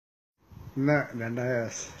ഇന്ന്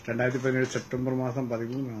 2017 സെപ്റ്റംബർ മാസം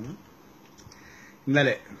 13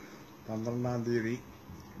 ഇന്നലെ 12-ാം തീയതി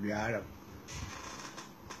വ്യാഴം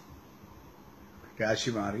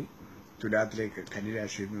രാശി മാറി തുലാത്തിലേക്ക്,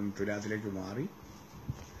 കന്നിരാശിയിൽ നിന്ന് തുലാത്തിലേക്ക് മാറി.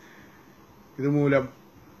 ഇതുമൂലം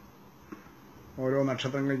ഓരോ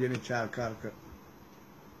നക്ഷത്രങ്ങളിൽ ജനിച്ച ആൾക്കാർക്ക്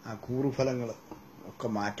ആ കൂറുഫലങ്ങൾ ഒക്കെ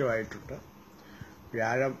മാറ്റമായിട്ടുണ്ട്.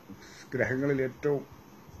 വ്യാഴം ഗ്രഹങ്ങളിൽ ഏറ്റവും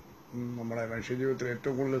നമ്മുടെ മനുഷ്യജീവിതത്തിൽ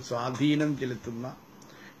ഏറ്റവും കൂടുതൽ സ്വാധീനം ചെലുത്തുന്ന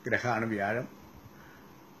ഗ്രഹമാണ് വ്യാഴം.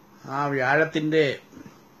 ആ വ്യാഴത്തിൻ്റെ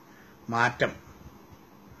മാറ്റം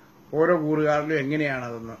ഓരോ കൂറുകാരിലും എങ്ങനെയാണ്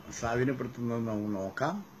അതൊന്ന് സ്വാധീനപ്പെടുത്തുന്നതെന്ന് നമുക്ക്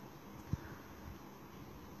നോക്കാം.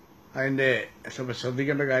 അതിൻ്റെ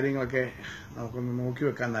ശ്രദ്ധിക്കേണ്ട കാര്യങ്ങളൊക്കെ നമുക്കൊന്ന് നോക്കി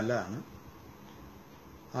വെക്കാൻ നല്ലതാണ്.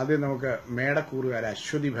 ആദ്യം നമുക്ക് മേടക്കൂറുകാർ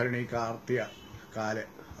അശ്വതി, ഭരണി, കാർത്തിക കാല്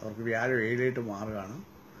അവർക്ക് വ്യാഴം 7 മാറുകയാണ്.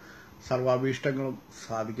 സർവാഭീഷ്ടങ്ങളും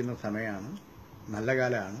സാധിക്കുന്ന സമയമാണ്, നല്ല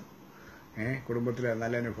കാലമാണ്. കുടുംബത്തിലെ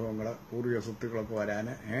നല്ല അനുഭവങ്ങൾ, പൂർവിക സ്വത്തുക്കളൊക്കെ വരാൻ,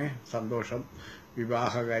 സന്തോഷം,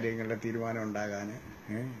 വിവാഹ കാര്യങ്ങളുടെ തീരുമാനം ഉണ്ടാകാൻ,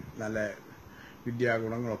 നല്ല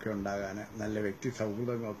വിദ്യാഗുണങ്ങളൊക്കെ ഉണ്ടാകാൻ, നല്ല വ്യക്തി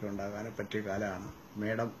സൗഹൃദങ്ങളൊക്കെ ഉണ്ടാകാൻ പറ്റിയ കാലമാണ്.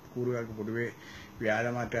 മേടം കൂറുകാർക്ക് പൊതുവെ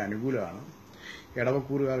വ്യാഴമാറ്റം അനുകൂലമാണ്.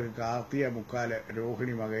 ഇടവക്കൂറുകാർക്ക് കാർത്തിക, മുക്കാല്,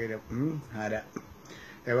 രോഹിണി, മകയിരം, അര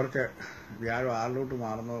ഇവർക്ക് വ്യാഴം 6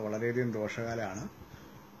 മാറുന്നത് വളരെയധികം ദോഷകാലമാണ്,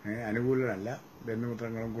 അനുകൂലമല്ല.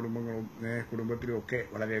 ബന്ധുമിത്രങ്ങളും കുടുംബങ്ങളും കുടുംബത്തിലുമൊക്കെ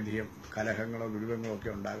വളരെയധികം കലഹങ്ങളോ ദുരിതങ്ങളോ ഒക്കെ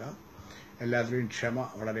ഉണ്ടാകാം. എല്ലാത്തിലും ക്ഷമ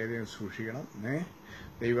വളരെയധികം സൂക്ഷിക്കണം.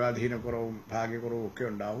 ദൈവാധീനക്കുറവും ഭാഗ്യക്കുറവും ഒക്കെ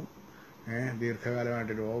ഉണ്ടാവും.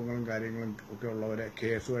 ദീർഘകാലമായിട്ട് രോഗങ്ങളും കാര്യങ്ങളും ഒക്കെ ഉള്ളവരെ,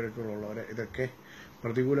 കേസ് വഴക്കുകളുള്ളവരെ ഇതൊക്കെ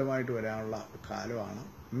പ്രതികൂലമായിട്ട് വരാനുള്ള കാലമാണ്.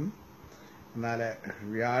 എന്നാൽ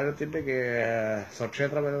വ്യാഴത്തിൻ്റെ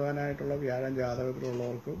സ്വക്ഷേത്ര ബലവാനായിട്ടുള്ള വ്യാഴം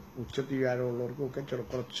ജാതകത്തിലുള്ളവർക്കും ഉച്ചത്തി വ്യാഴമുള്ളവർക്കും ഒക്കെ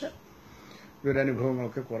കുറച്ച്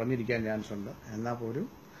ദുരനുഭവങ്ങളൊക്കെ കുറഞ്ഞിരിക്കാൻ ചാൻസ് ഉണ്ട്. എന്നാൽ പോലും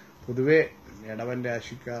പൊതുവെ ഇടവൻ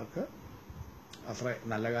രാശിക്കാർക്ക് അത്ര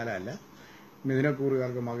നല്ല കാലമല്ല.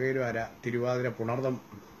 മിഥുനക്കൂറുകാർക്ക് മകയിലും അര, തിരുവാതിര, പുണർതം,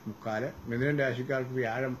 മുക്കാല്. മിഥുനൻ രാശിക്കാർക്ക്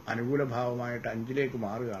വ്യാഴം അനുകൂല ഭാവമായിട്ട് 5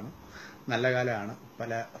 മാറുകയാണ്, നല്ല കാലമാണ്.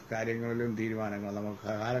 പല കാര്യങ്ങളിലും തീരുമാനങ്ങൾ നമുക്ക്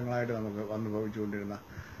കാലങ്ങളായിട്ട് നമുക്ക് അനുഭവിച്ചുകൊണ്ടിരുന്ന,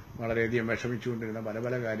 വളരെയധികം വിഷമിച്ചുകൊണ്ടിരുന്ന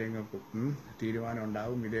പല കാര്യങ്ങൾക്കും തീരുമാനം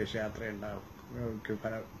ഉണ്ടാകും. വിദേശയാത്ര ഉണ്ടാകും.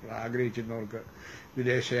 ആഗ്രഹിച്ചിരുന്നവർക്ക്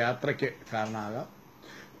വിദേശയാത്രയ്ക്ക് കാരണമാകാം.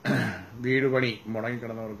 വീട് പണി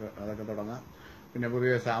മുടങ്ങിക്കിടന്നവർക്ക് അതൊക്കെ തുടങ്ങാം. പിന്നെ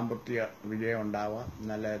പൊതുവെ സാമ്പത്തിക വിജയം ഉണ്ടാവാം.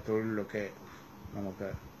 നല്ല തൊഴിലിലൊക്കെ നമുക്ക്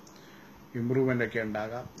ഇമ്പ്രൂവ്മെൻ്റ് ഒക്കെ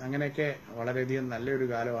ഉണ്ടാകാം. അങ്ങനെയൊക്കെ വളരെയധികം നല്ലൊരു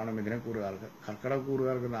കാലമാണ് മിഥുനക്കൂറുകാർക്ക്.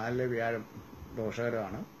 കർക്കിടകക്കൂറുകാർക്ക് 4 വ്യാഴം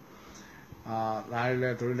ദോഷകരമാണ്.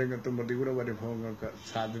 4 തൊഴിൽ രംഗത്തും പ്രതികൂല അനുഭവങ്ങൾക്ക്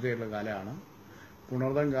സാധ്യതയുള്ള കാലമാണ്.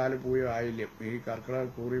 പുണർതം, കാല്, പൂയം, ആയില്യം ഈ കർക്കിടക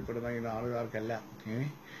കൂറിപ്പെടുന്ന ഈ നാളുകാർക്കെല്ലാം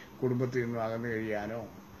കുടുംബത്തിൽ നിന്ന് അകന്നു കഴിയാനോ,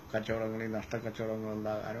 കച്ചവടങ്ങളിൽ നഷ്ടക്കച്ചവടങ്ങൾ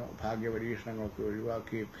ഉണ്ടാകാനോ, ഭാഗ്യപരീക്ഷണങ്ങളൊക്കെ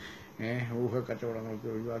ഒഴിവാക്കുകയും ഊഹക്കച്ചവടങ്ങൾക്ക്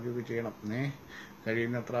ഒഴിവാക്കുകയൊക്കെ ചെയ്യണം.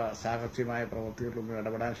 കഴിയുന്നത്ര സാഹസ്യമായ പ്രവൃത്തികളിലൊന്നും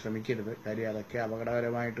ഇടപെടാൻ ശ്രമിക്കരുത്. കാര്യം അതൊക്കെ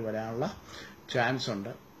അപകടകരമായിട്ട് വരാനുള്ള ചാൻസ്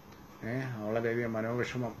ഉണ്ട്. വളരെയധികം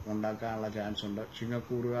മനോവിഷമം ഉണ്ടാക്കാനുള്ള ചാൻസ് ഉണ്ട്.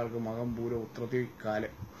 ചിങ്ങക്കൂറുകാർക്ക് മകം, പൂരം, ഉത്രത്തി, കാല്.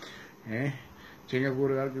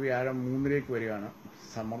 ചിങ്ങക്കൂറുകാർക്ക് വ്യാഴം 3 വരികയാണ്.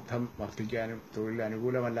 സമ്മർദ്ദം വർദ്ധിക്കാനും തൊഴിൽ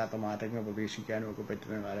അനുകൂലമല്ലാത്ത മാറ്റങ്ങൾ പ്രതീക്ഷിക്കാനും ഒക്കെ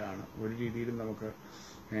പറ്റുന്ന കാലമാണ്. ഒരു രീതിയിലും നമുക്ക്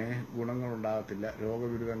ഗുണങ്ങളുണ്ടാകത്തില്ല.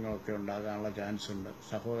 രോഗദുരിതങ്ങളൊക്കെ ഉണ്ടാകാനുള്ള ചാൻസ് ഉണ്ട്.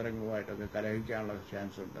 സഹോദരങ്ങളുമായിട്ടൊക്കെ കലഹിക്കാനുള്ള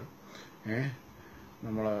ചാൻസ് ഉണ്ട്.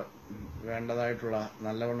 നമ്മൾ വേണ്ടതായിട്ടുള്ള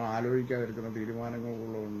നല്ലവണ്ണം ആലോചിക്കാതിരിക്കുന്ന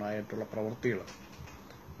തീരുമാനങ്ങളുണ്ടായിട്ടുള്ള പ്രവൃത്തികൾ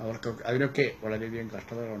അവർക്കൊക്കെ അതിനൊക്കെ വളരെയധികം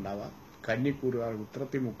കഷ്ടതകൾ ഉണ്ടാവാം. കന്നിക്കൂറുകാർ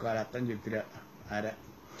ഉത്രത്തി, മുക്കാൽ, അത്തം, ചിത്തിര, അര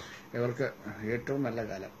ഇവർക്ക് ഏറ്റവും നല്ല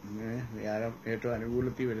കാലം. വ്യാഴം ഏറ്റവും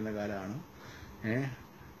അനുകൂലത്തിൽ വരുന്ന കാലമാണ്.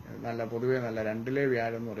 നല്ല പൊതുവെ നല്ല 2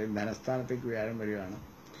 വ്യാഴം എന്ന് പറയും. ധനസ്ഥാനത്തേക്ക് വ്യാഴം വരികയാണ്.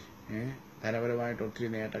 ധനപരമായിട്ട് ഒത്തിരി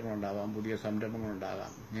നേട്ടങ്ങളുണ്ടാവാം. പുതിയ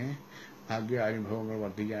സംരംഭങ്ങളുണ്ടാകാം. ഭാഗ്യാനുഭവങ്ങൾ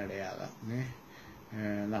വർദ്ധിക്കാനിടയാകാം.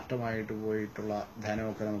 നഷ്ടമായിട്ട് പോയിട്ടുള്ള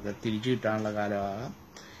ധനമൊക്കെ നമുക്ക് തിരിച്ചു കിട്ടാനുള്ള കാലമാകാം.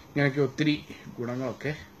 ഇങ്ങനെയൊക്കെ ഒത്തിരി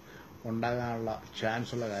ഗുണങ്ങളൊക്കെ ഉണ്ടാകാനുള്ള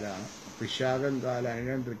ചാൻസ് ഉള്ള കാലമാണ്. വിശാഖം, കാല,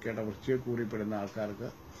 അനിഴം, തൃക്കേട്ട, വൃശ്ചിക കൂറിപ്പെടുന്ന ആൾക്കാർക്ക്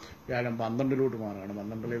വ്യാഴം 12 മാറുകയാണ്.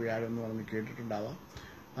 12 വ്യാഴം എന്ന് പറഞ്ഞ് കേട്ടിട്ടുണ്ടാവാം.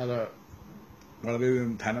 അത്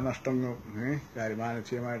വളരെയധികം ധനനഷ്ടങ്ങളും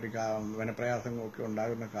മാനസികമായിട്ട് വനപ്രയാസങ്ങളൊക്കെ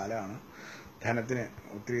ഉണ്ടാകുന്ന കാലമാണ്. ധനത്തിന്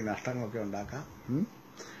ഒത്തിരി നഷ്ടങ്ങളൊക്കെ ഉണ്ടാക്കാം.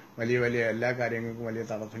 വലിയ എല്ലാ കാര്യങ്ങൾക്കും വലിയ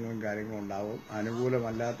തടസ്സങ്ങളും കാര്യങ്ങളും ഉണ്ടാവും.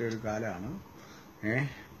 അനുകൂലമല്ലാത്ത ഒരു കാലമാണ്.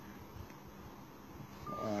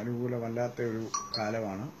 അനുകൂലമല്ലാത്ത ഒരു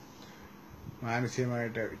കാലമാണ്.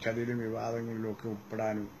 മാനസികമായിട്ട് ചതിയിലും വിവാദങ്ങളിലും ഒക്കെ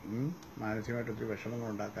ഉൾപ്പെടാനും മാനസികമായിട്ട് ഒത്തിരി വിഷമങ്ങൾ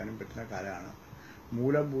ഉണ്ടാക്കാനും പറ്റുന്ന കാലമാണ്.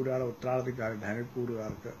 മൂലം, പൂരാട, ഉത്രാടത്തിക്കാലം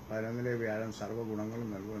ധനക്കൂറുകാർക്ക് 11 വ്യാഴം സർവ്വഗുണങ്ങളും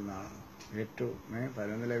നൽകുമെന്നാണ്. ഏറ്റവും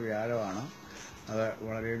 11 വ്യാഴമാണ്. അത്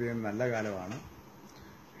വളരെയധികം നല്ല കാലമാണ്.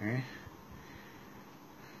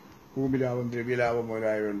 ഭൂമിലാഭം, ദ്രവ്യലാഭം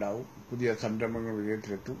മുതലായവ ഉണ്ടാവും. പുതിയ സംരംഭങ്ങൾ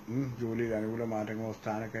വിജയത്തിലെത്തും. ജോലിയിൽ അനുകൂല മാറ്റങ്ങളോ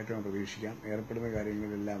സ്ഥാനക്കയറ്റമോ പ്രതീക്ഷിക്കാം. ഏർപ്പെടുന്ന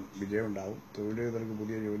കാര്യങ്ങളിലെല്ലാം വിജയം ഉണ്ടാവും. തൊഴിലാളികൾക്ക്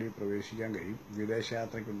പുതിയ ജോലിയിൽ പ്രവേശിക്കാൻ കഴിയും.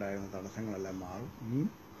 വിദേശയാത്രയ്ക്കുണ്ടായിരുന്ന തടസ്സങ്ങളെല്ലാം മാറും.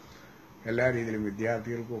 എല്ലാ രീതിയിലും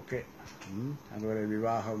വിദ്യാർത്ഥികൾക്കൊക്കെ, അതുപോലെ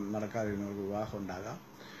വിവാഹം നടക്കാതിരുന്നവർക്ക് വിവാഹം ഉണ്ടാകാം.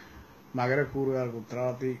 മകരക്കൂറുകാർക്ക്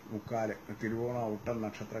ഉത്രാടത്തി മുക്കാല്, തിരുവോണ ഉട്ടം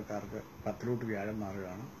നക്ഷത്രക്കാർക്ക് 10 വ്യാഴം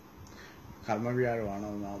മാറുകയാണ്. കർമ്മവ്യാഴമാണ്,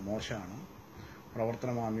 അത് മോശമാണ്.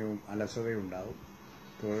 പ്രവർത്തനമാന്ദ്യവും അലസതയും ഉണ്ടാവും.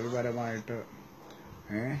 തൊഴിൽപരമായിട്ട്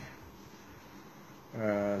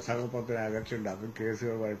സഹപ്രവർത്തന അകർച്ച ഉണ്ടാക്കും.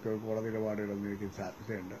 കേസുകൾ, വഴക്കുകൾ, കോടതി ഇടപാടുകളൊന്നും എനിക്ക്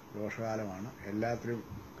സാധ്യതയുണ്ട്. ദോഷകാലമാണ്. എല്ലാത്തിലും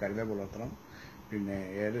കരുതൽ പുലർത്തണം. പിന്നെ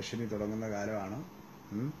ഏഴശനി തുടങ്ങുന്ന കാലമാണ്.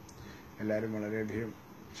 എല്ലാവരും വളരെയധികം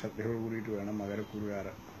ശ്രദ്ധയോട് കൂടിയിട്ട് വേണം മകരക്കൂറുകാർ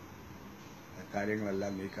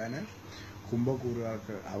കാര്യങ്ങളെല്ലാം നീക്കാൻ.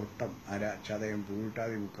 കുംഭക്കൂറുകാർക്ക് അവിട്ടം, അര, ചതയം,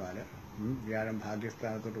 പൂവിട്ടാതി മുക്കാല്, വ്യാഴം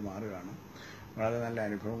ഭാഗ്യസ്ഥാനത്തോട്ട് മാറുകയാണ്. വളരെ നല്ല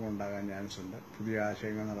അനുഭവങ്ങൾ ഉണ്ടാകാൻ ചാൻസ് ഉണ്ട്. പുതിയ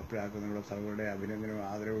ആശയങ്ങൾ നടപ്പിലാക്കുന്നതിനുള്ള സർവരുടെ അഭിനന്ദനവും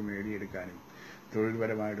ആദരവും നേടിയെടുക്കാനും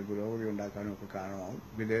തൊഴിൽപരമായിട്ട് പുരോഗതി ഉണ്ടാക്കാനും ഒക്കെ കാരണമാവും.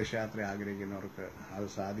 വിദേശയാത്ര ആഗ്രഹിക്കുന്നവർക്ക് അത്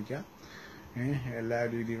സാധിക്കാം. എല്ലാ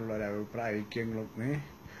രീതിയിലുള്ള ഒരു അഭിപ്രായ ഐക്യങ്ങളും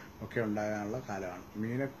ഒക്കെ ഉണ്ടാകാനുള്ള കാലമാണ്.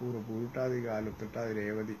 മീനക്കൂറ് പൂവിട്ടാതി കാലം, ഉത്രട്ടാതി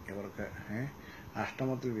രേവതി ഇവർക്ക്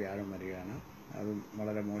അഷ്ടമത്തിൽ വ്യാഴം വരികയാണ്. അതും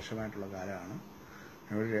വളരെ മോശമായിട്ടുള്ള കാലമാണ്.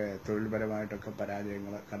 തൊഴിൽപരമായിട്ടൊക്കെ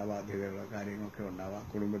പരാജയങ്ങൾ, കടബാധ്യതകൾ, കാര്യങ്ങളൊക്കെ ഉണ്ടാവാം.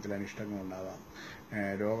 കുടുംബത്തിൽ അനിഷ്ടങ്ങളുണ്ടാവാം.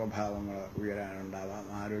 രോഗഭാവങ്ങൾ ഉയരാനുണ്ടാവാം.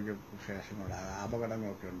 ആരോഗ്യ വിശേഷങ്ങളുണ്ടാകാം.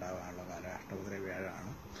 അപകടങ്ങളൊക്കെ ഉണ്ടാകാനുള്ള കാലം അഷ്ടമത്തിലെ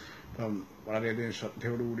വ്യാഴമാണ്. അപ്പം വളരെയധികം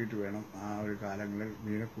ശ്രദ്ധയോട് കൂടിയിട്ട് വേണം ആ ഒരു കാലങ്ങളിൽ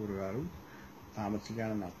മീനക്കൂറുകാരും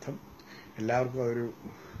താമസിക്കാനെന്നർത്ഥം. എല്ലാവർക്കും അതൊരു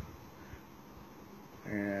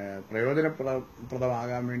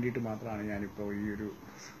പ്രയോജനപ്രദമാകാൻ വേണ്ടിയിട്ട് മാത്രമാണ് ഞാനിപ്പോൾ ഈ ഒരു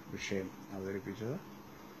വിഷയം അവതരിപ്പിച്ചത്.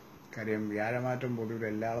 കാര്യം വ്യാഴമാറ്റം പൊതുവിൽ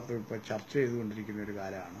എല്ലായിടത്തും ഇപ്പോൾ ചർച്ച ചെയ്തുകൊണ്ടിരിക്കുന്ന ഒരു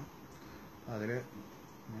കാലമാണ്. അതിൽ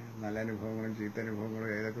നല്ല അനുഭവങ്ങളും ചീത്ത അനുഭവങ്ങളും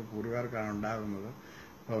ഏതൊക്കെ കൂറുകാർക്കാണ് ഉണ്ടാകുന്നത്.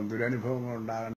 അപ്പം ദുരനുഭവങ്ങൾ ഉണ്ടാകാൻ